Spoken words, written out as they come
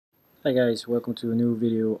Hi guys, welcome to a new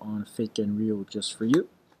video on Fake and Real Just For You.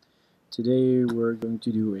 Today we're going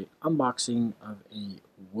to do an unboxing of a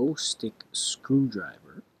Wowstick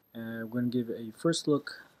screwdriver. We're going to give a first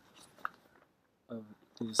look of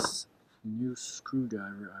this new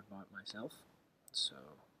screwdriver I bought myself. So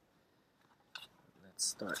let's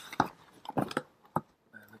start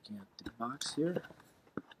by looking at the box here.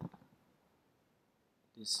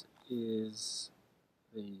 This is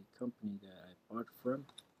the company that I bought from.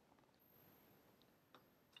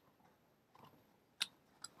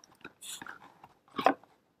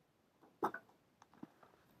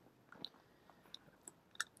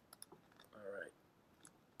 Alright.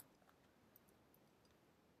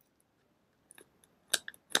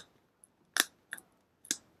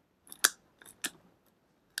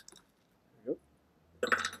 There we go.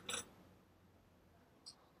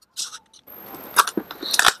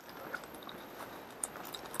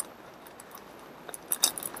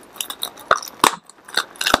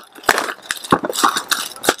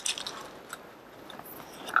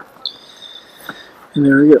 And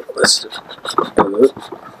there we go. Let's throw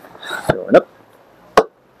it up.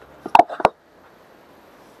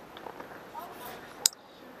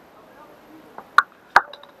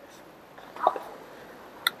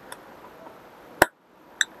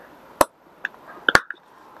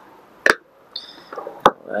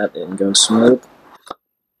 That didn't go smooth.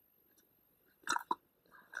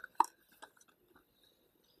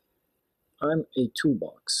 I'm a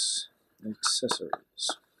toolbox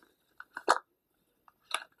accessories.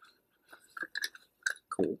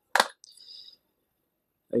 Cool.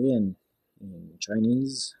 Again, in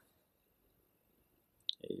Chinese,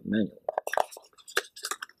 a manual.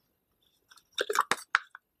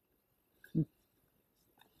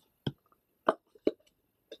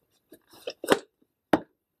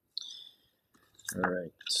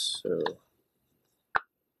 Alright, so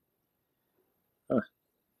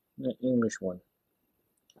the English one.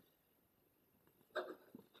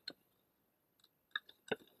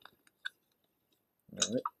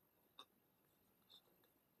 Alright.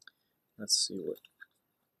 Let's see what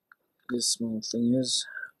this small thing is.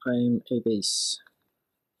 I'm a base.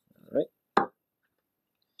 Alright.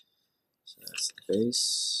 So that's the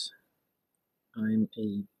base. I'm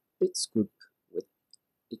a bits group with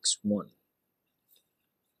X1.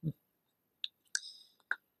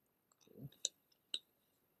 Cool.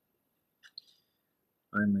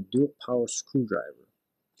 I'm a dual power screwdriver.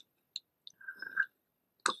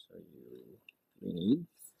 So we need,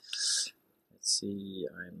 let's see,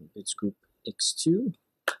 I'm bits group X2.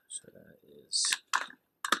 So that is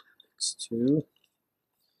X2,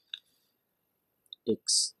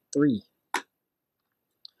 X3,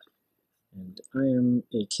 and I am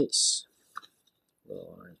a case.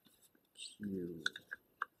 Well, aren't you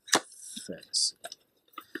fancy?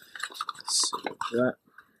 Let's see what we got.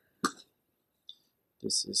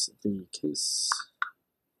 This is the case.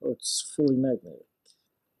 Oh, it's fully magnetic.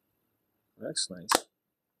 That's nice.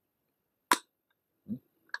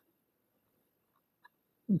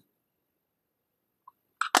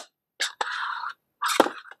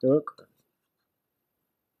 Look.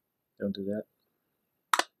 Don't do that.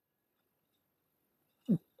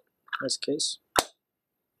 Nice case.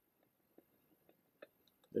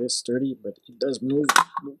 It is sturdy, but it does move.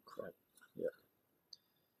 Oh, crap. Yeah.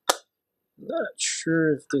 Not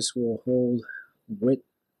sure if this will hold with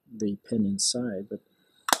the pen inside, but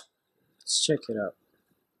let's check it out.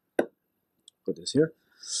 Put this here.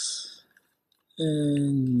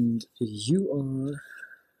 And you are,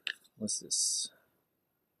 what's this?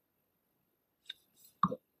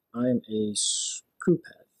 I'm a screw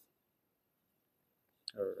pad.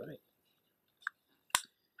 Alright.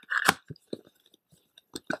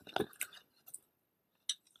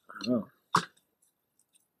 Oh.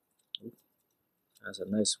 Has a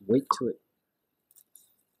nice weight to it.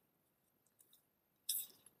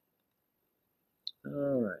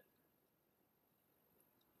 Alright.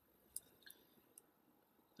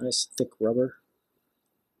 Nice thick rubber.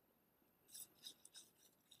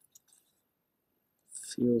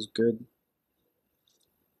 Feels good.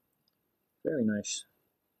 Very nice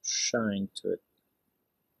shine to it.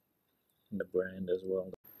 And the brand as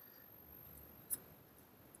well.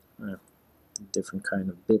 Different kind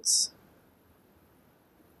of bits.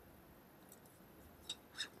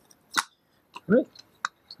 Right.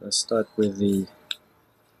 So let's start with the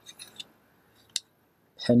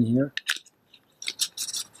pen here.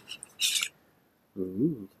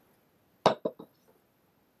 Ooh.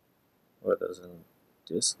 Or doesn't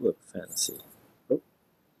this look fancy? Oh,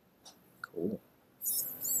 cool.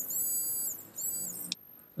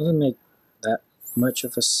 Doesn't make that much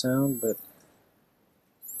of a sound, but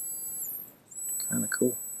Kind of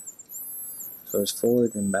cool. So it's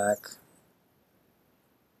forward and back.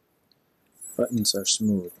 Buttons are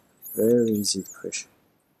smooth, very easy to push.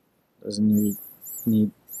 Doesn't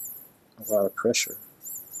need a lot of pressure.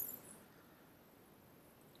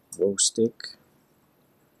 Wowstick,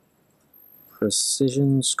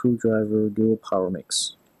 precision screwdriver, dual power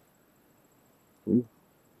mix. Ooh,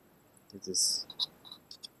 this is.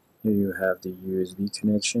 Here you have the USB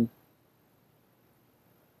connection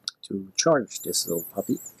to charge this little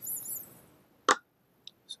puppy.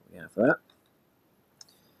 So we have that.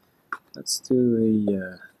 Let's do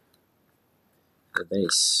the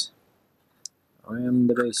base. I am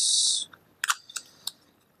the base.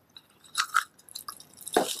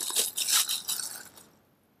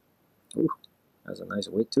 Ooh, has a nice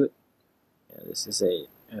weight to it. Yeah, this is a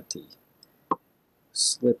anti-slip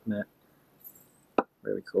mat.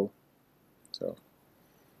 Very cool. So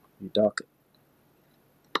you dock it.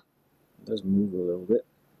 It does move a little bit.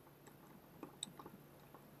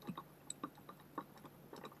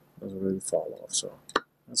 Doesn't really fall off, so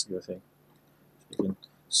that's a good thing. You can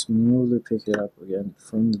smoothly pick it up again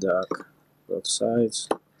from the dock, both sides.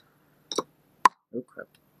 Oh crap.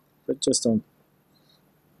 But just don't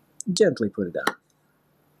gently put it down.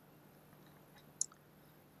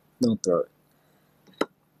 Don't throw it.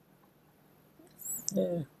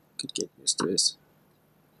 Yeah, could get used to this.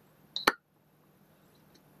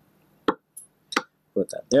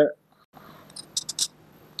 Put that there.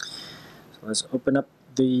 So let's open up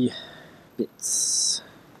the bits.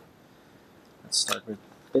 Let's start with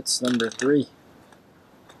bits number 3.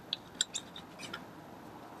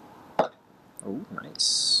 Oh,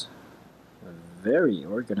 nice. Very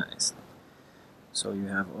organized. So you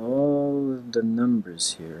have all the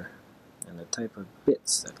numbers here and the type of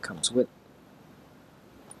bits that comes with.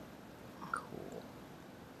 Cool.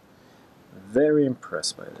 Very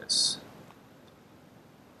impressed by this.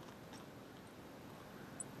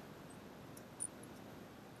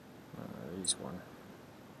 These one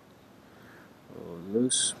a little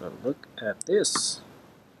loose, but look at this.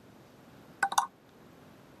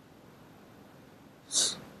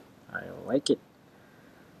 I like it.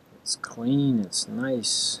 It's clean, it's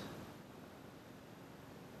nice.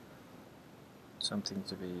 Something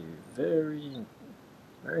to be very,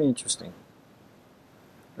 very interesting.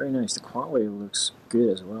 Very nice. The quality looks good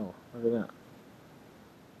as well. Look at that.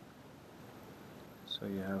 So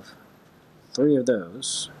you have 3 of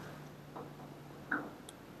those.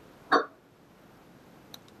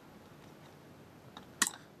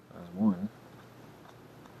 That's 1.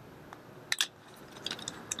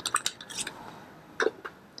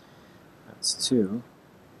 That's 2.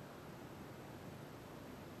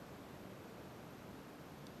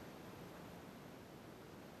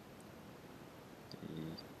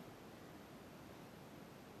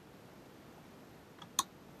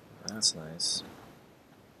 That's nice.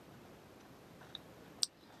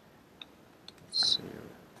 Let's see.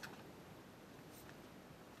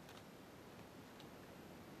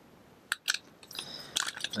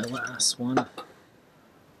 The last one.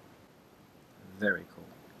 Very cool.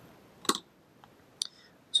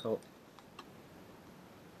 So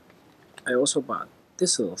I also bought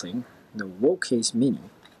this little thing, the Wowcase Mini.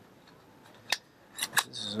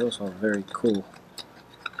 This is also a very cool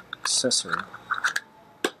accessory.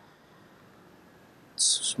 It's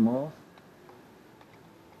small.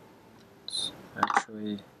 It's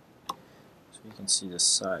actually, so you can see the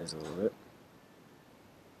size a little bit.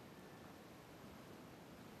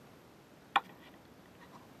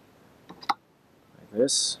 Like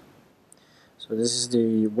this. So this is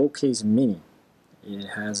the Wowcase Mini. It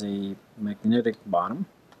has a magnetic bottom,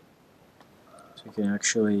 so you can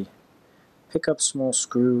actually pick up small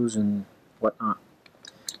screws and whatnot,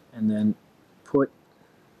 and then put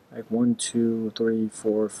like 1, 2, 3,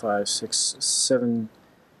 4, 5, 6, 7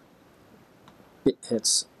 bit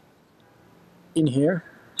heads in here.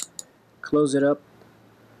 Close it up.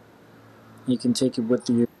 You can take it with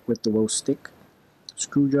the Wowstick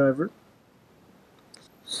screwdriver.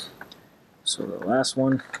 So the last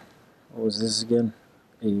one, what was this again?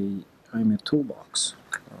 I'm a toolbox.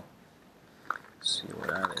 Oh, let's see what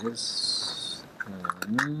that is. There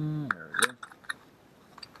we go.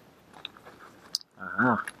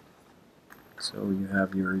 Aha. So you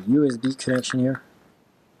have your USB connection here.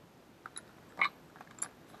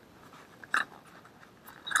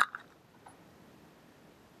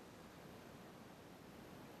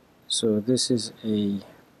 So this is you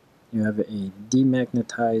have a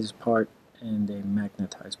demagnetized part and a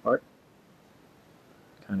magnetized part.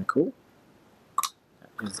 Kind of cool.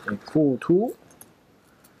 That is a cool tool.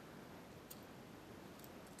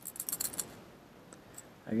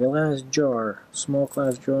 A glass jar, small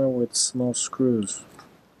glass jar with small screws.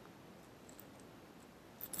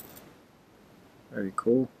 Very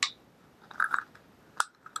cool.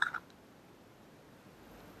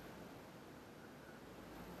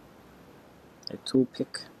 A tool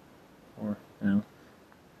pick, or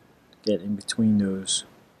get in between those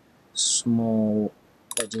small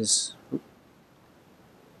edges.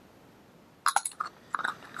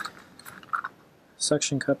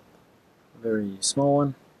 Suction cup, very small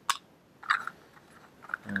one.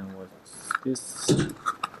 And what's this?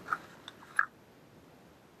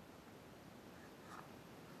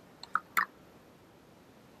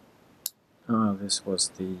 Oh, this was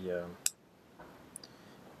the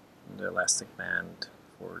elastic band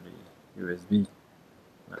for the USB.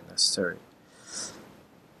 Not necessary.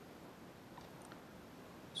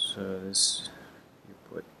 So this you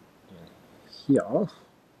put in here,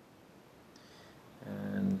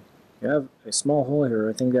 and you have a small hole here.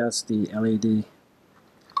 I think that's the LED.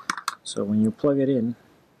 So when you plug it in,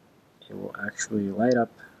 it will actually light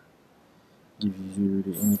up, give you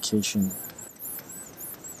the indication.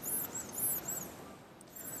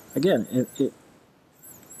 Again, it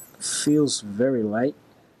feels very light,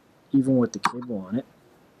 even with the cable on it.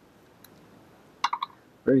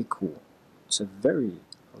 Very cool. It's a very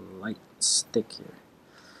light stick here.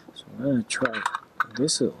 So I'm gonna try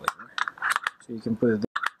this a little later. So you can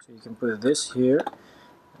put this here,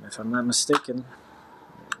 and if I'm not mistaken,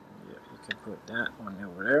 yeah, you can put that one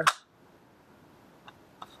over there.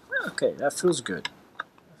 Okay, that feels good.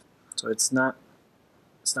 So it's not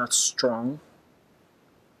strong,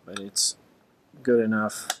 but it's good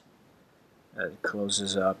enough that it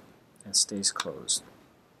closes up and stays closed.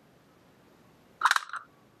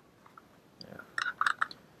 Yeah.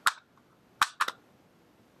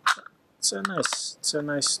 It's a nice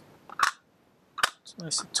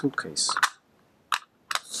tool case.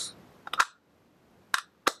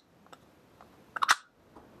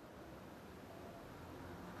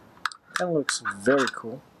 That looks very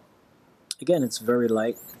cool. Again, it's very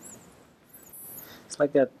light. It's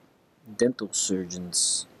like that dental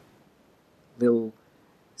surgeon's little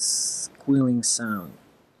squealing sound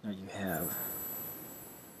that you have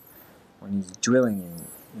when he's drilling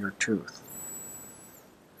in your tooth.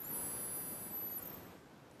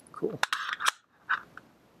 Cool.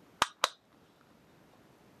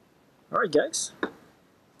 Alright guys, I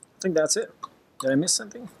think that's it. Did I miss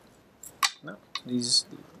something? No. This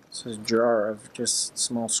is a jar of just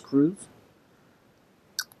small screws.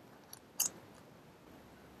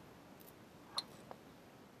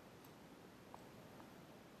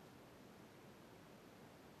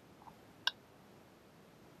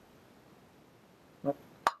 Nope.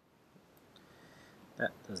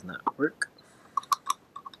 That does not work.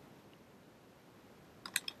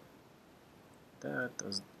 That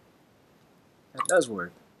does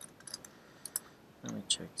work. Let me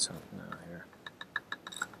check something out here.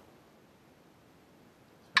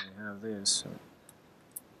 So we have this. So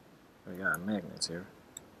we got magnets here.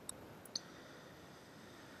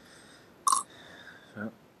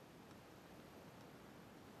 So,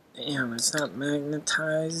 damn, it's not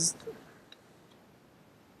magnetized.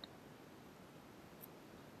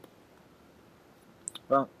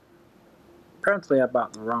 Well, apparently I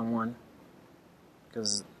bought the wrong one,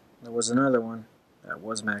 because there was another one that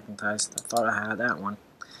was magnetized. I thought I had that one.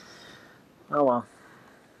 Oh well.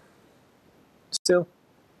 Still,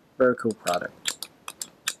 very cool product.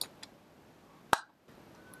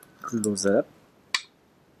 Close that up.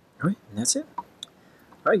 Alright, and that's it.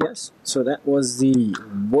 Alright guys, so that was the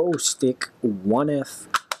Wowstick 1F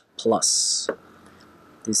Plus.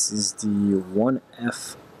 This is the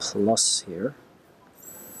 1F Plus here.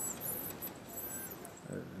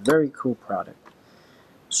 A very cool product.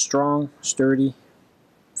 Strong, sturdy,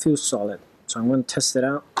 feels solid. So I'm going to test it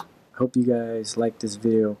out. Hope you guys like this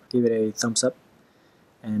video. Give it a thumbs up.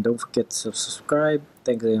 And don't forget to subscribe.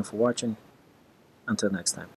 Thanks again for watching. Until next time.